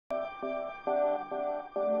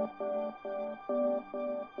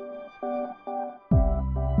Hello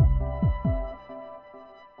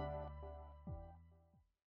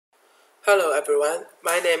everyone,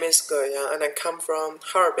 my name is Yingying and I come from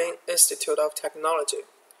Harbin Institute of Technology.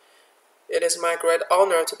 It is my great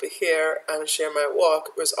honor to be here and share my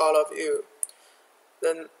work with all of you.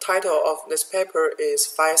 The title of this paper is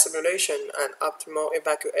Fire Simulation and Optimal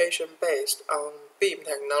Evacuation based on BIM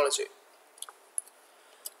technology.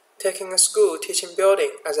 Taking a school teaching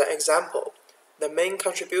building as an example, the main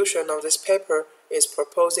contribution of this paper is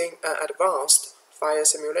proposing an advanced fire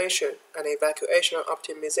simulation and evacuation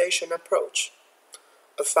optimization approach.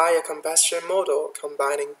 A fire combustion model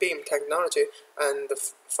combining BIM technology and the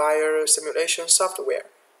fire simulation software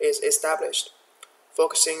is established,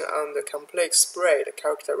 focusing on the complex spread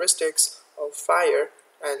characteristics of fire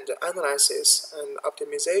and the analysis and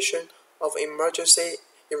optimization of emergency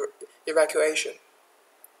evacuation.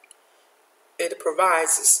 It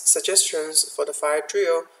provides suggestions for the fire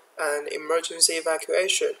drill and emergency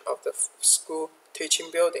evacuation of the school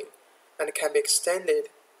teaching building and can be extended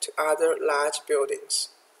to other large buildings.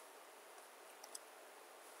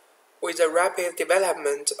 With the rapid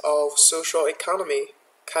development of social economy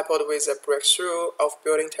coupled with the breakthrough of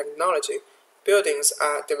building technology, buildings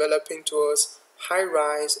are developing towards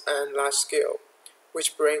high-rise and large-scale,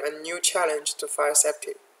 which bring a new challenge to fire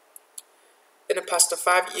safety. In the past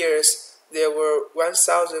 5 years, there were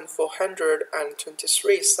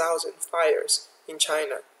 1,423,000 fires in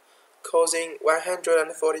China, causing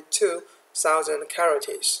 142,000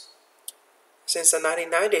 casualties. Since the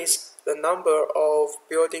 1990s, the number of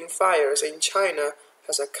building fires in China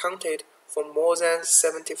has accounted for more than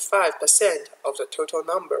 75% of the total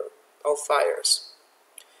number of fires,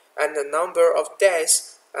 and the number of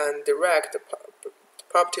deaths and direct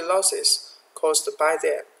property losses caused by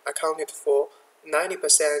them accounted for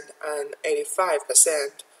 90% and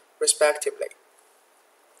 85% respectively.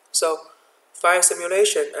 So, fire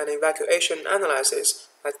simulation and evacuation analysis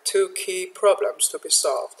are two key problems to be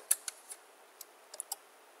solved.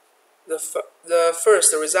 The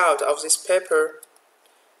first result of this paper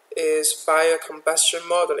is fire combustion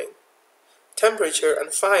modeling. Temperature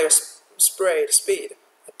and fire spread speed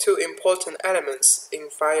are two important elements in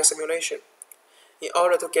fire simulation. In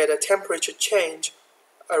order to get a temperature change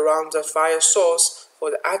around the fire source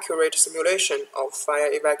for the accurate simulation of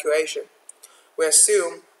fire evacuation, we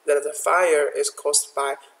assume that the fire is caused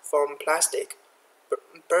by foam plastic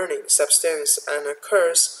burning substance and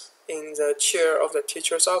occurs in the chair of the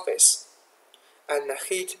teacher's office, and the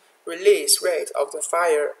heat release rate of the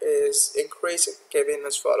fire is increasing, given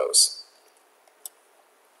as follows.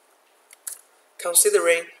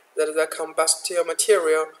 Considering that the combustible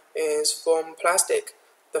material is foam plastic,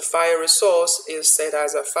 the fire resource is set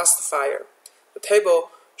as a fast fire. The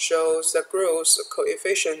table shows the gross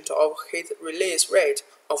coefficient of heat release rate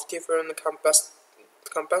of different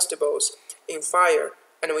combustibles in fire,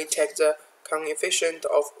 and we take the coefficient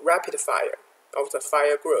of rapid fire of the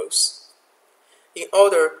fire growth. In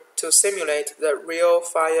order to simulate the real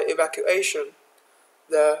fire evacuation,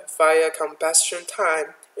 the fire combustion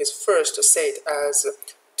time is first set as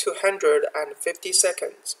 250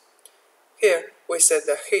 seconds. Here, we set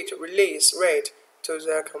the heat release rate to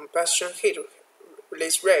the combustion heat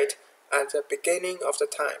release rate at the beginning of the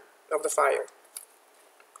time of the fire.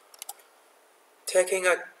 Taking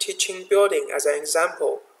a teaching building as an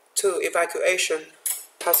example, two evacuation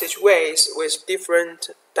passageways with different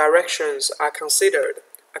directions are considered,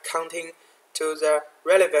 accounting to the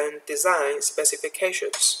relevant design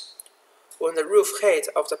specifications. When the roof height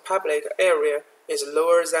of the public area is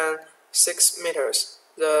lower than 6 meters,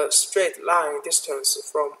 the straight line distance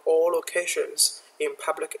from all locations in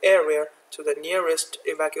public area to the nearest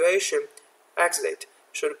evacuation exit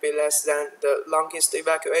should be less than the longest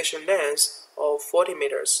evacuation length of 40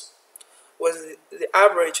 meters. When the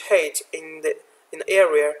average height in the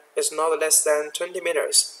area is not less than 20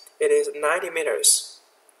 meters, it is 90 meters.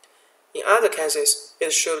 In other cases,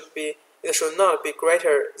 it should not be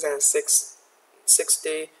greater than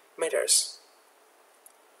 60 meters.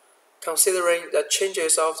 Considering the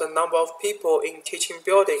changes of the number of people in teaching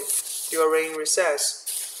building during recess,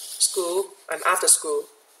 school, and after school,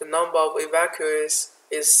 the number of evacuees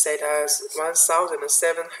is set as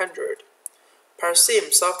 1,700.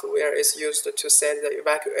 PerSim software is used to set the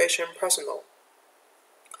evacuation personnel.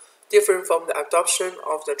 Different from the adoption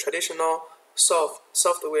of the traditional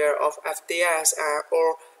software of FDS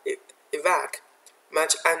or evac,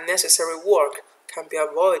 much unnecessary work can be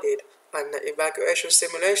avoided, and the evacuation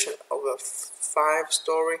simulation of a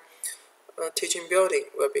 5-story teaching building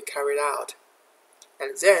will be carried out.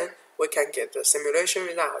 And then we can get the simulation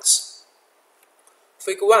results.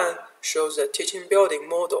 Figure 1 shows the teaching building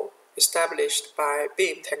model established by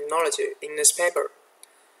BIM technology in this paper.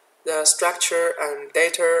 The structure and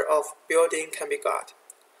data of building can be got.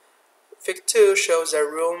 Figure 2 shows the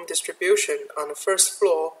room distribution on the first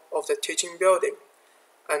floor of the teaching building,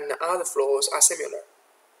 and the other floors are similar.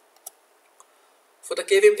 For the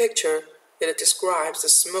given picture, it describes the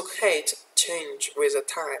smoke height change with the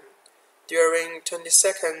time. During 20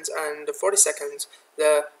 seconds and 40 seconds,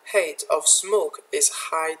 the height of smoke is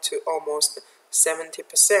high to almost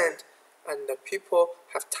 70%, and the people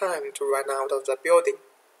have time to run out of the building.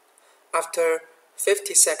 After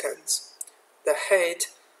 50 seconds, the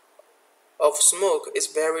height of smoke is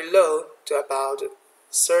very low to about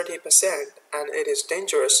 30%, and it is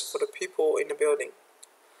dangerous for the people in the building.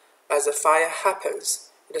 As the fire happens,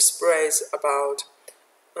 it spreads about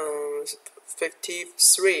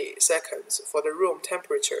 53 seconds for the room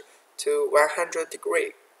temperature to 100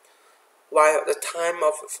 degrees, while the time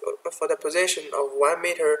for the position of 1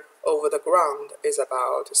 meter over the ground is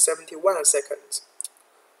about 71 seconds.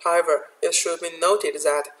 However, it should be noted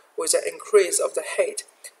that with the increase of the height,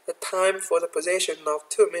 the time for the position of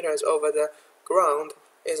 2 meters over the ground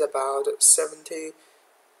is about 76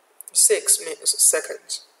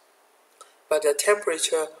 seconds. But the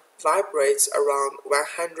temperature vibrates around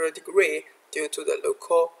 100 degrees due to the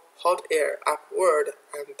local hot air upward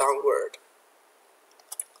and downward.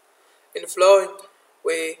 In the following,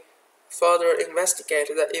 we further investigate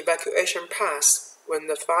the evacuation path when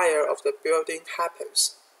the fire of the building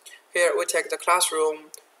happens. Here we take the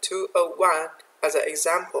classroom 201 as an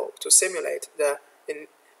example to simulate the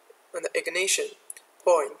ignition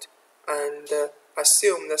point and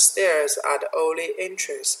assume the stairs are the only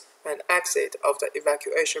entrance and exit of the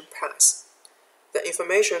evacuation path. The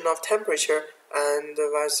information of temperature and the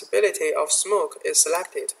visibility of smoke is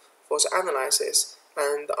selected for the analysis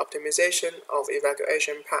and the optimization of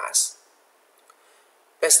evacuation paths.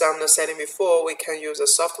 Based on the setting before, we can use the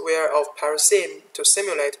software of PyroSim to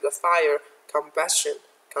simulate the fire combustion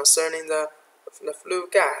concerning the flue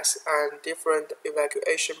gas and different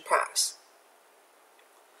evacuation paths.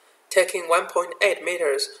 Taking 1.8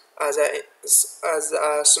 meters as a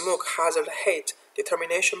smoke hazard height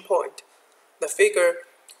determination point, the figure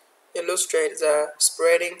illustrates the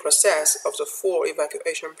spreading process of the 4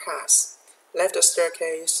 evacuation paths: left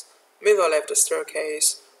staircase, middle left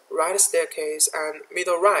staircase, right staircase, and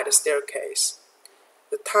middle right staircase.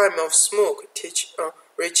 The time of smoke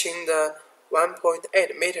reaching the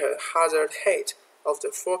 1.8 meter hazard height of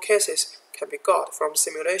the 4 cases can be got from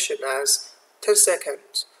simulation as 10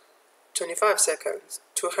 seconds, 25 seconds,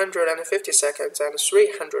 250 seconds, and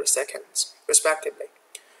 300 seconds, respectively,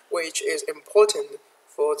 which is important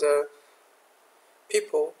for the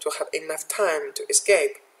people to have enough time to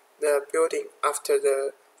escape the building after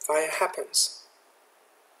the fire happens.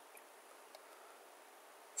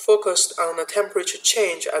 Focused on the temperature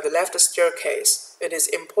change at the left staircase, it is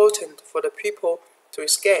important for the people to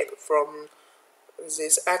escape from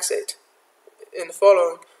this exit. In the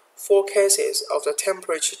following 4 cases of the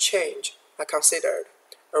temperature change are considered: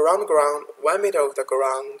 around the ground, 1 meter over the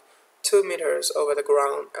ground, 2 meters over the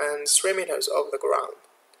ground, and 3 meters over the ground.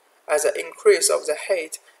 As the increase of the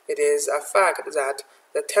height, it is a fact that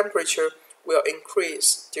the temperature will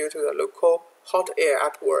increase due to the local hot air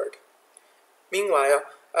upward. Meanwhile,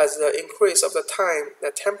 as the increase of the time,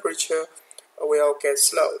 the temperature will get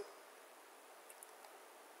slow.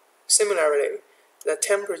 Similarly, the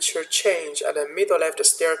temperature change at the middle left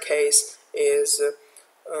staircase is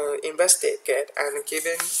investigated and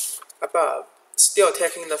given above, still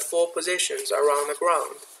taking the 4 positions around the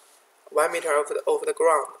ground: 1 meter over the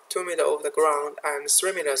ground, 2 meters over the ground, and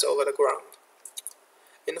 3 meters over the ground.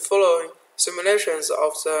 In the following, simulations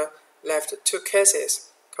of the left 2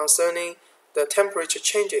 cases concerning the temperature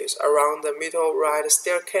changes around the middle right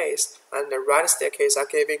staircase and the right staircase are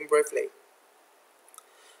given briefly.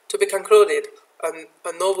 To be concluded,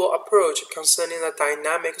 a novel approach concerning the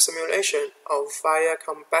dynamic simulation of fire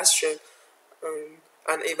combustion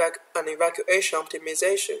and evacuation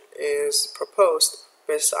optimization is proposed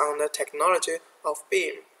based on the technology of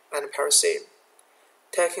BIM and PyroSim.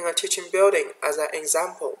 Taking a teaching building as an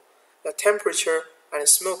example, the temperature and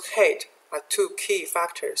smoke height are 2 key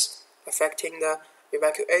factors affecting the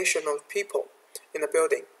evacuation of people in the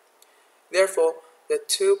building. Therefore, the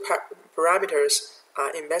 2 parameters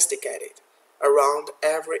are investigated around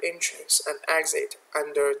every entrance and exit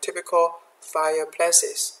under typical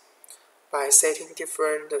fireplaces. By setting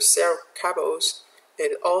different cell cables,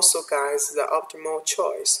 it also guides the optimal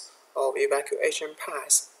choice of evacuation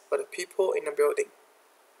paths for the people in the building.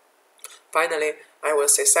 Finally, I will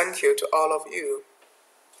say thank you to all of you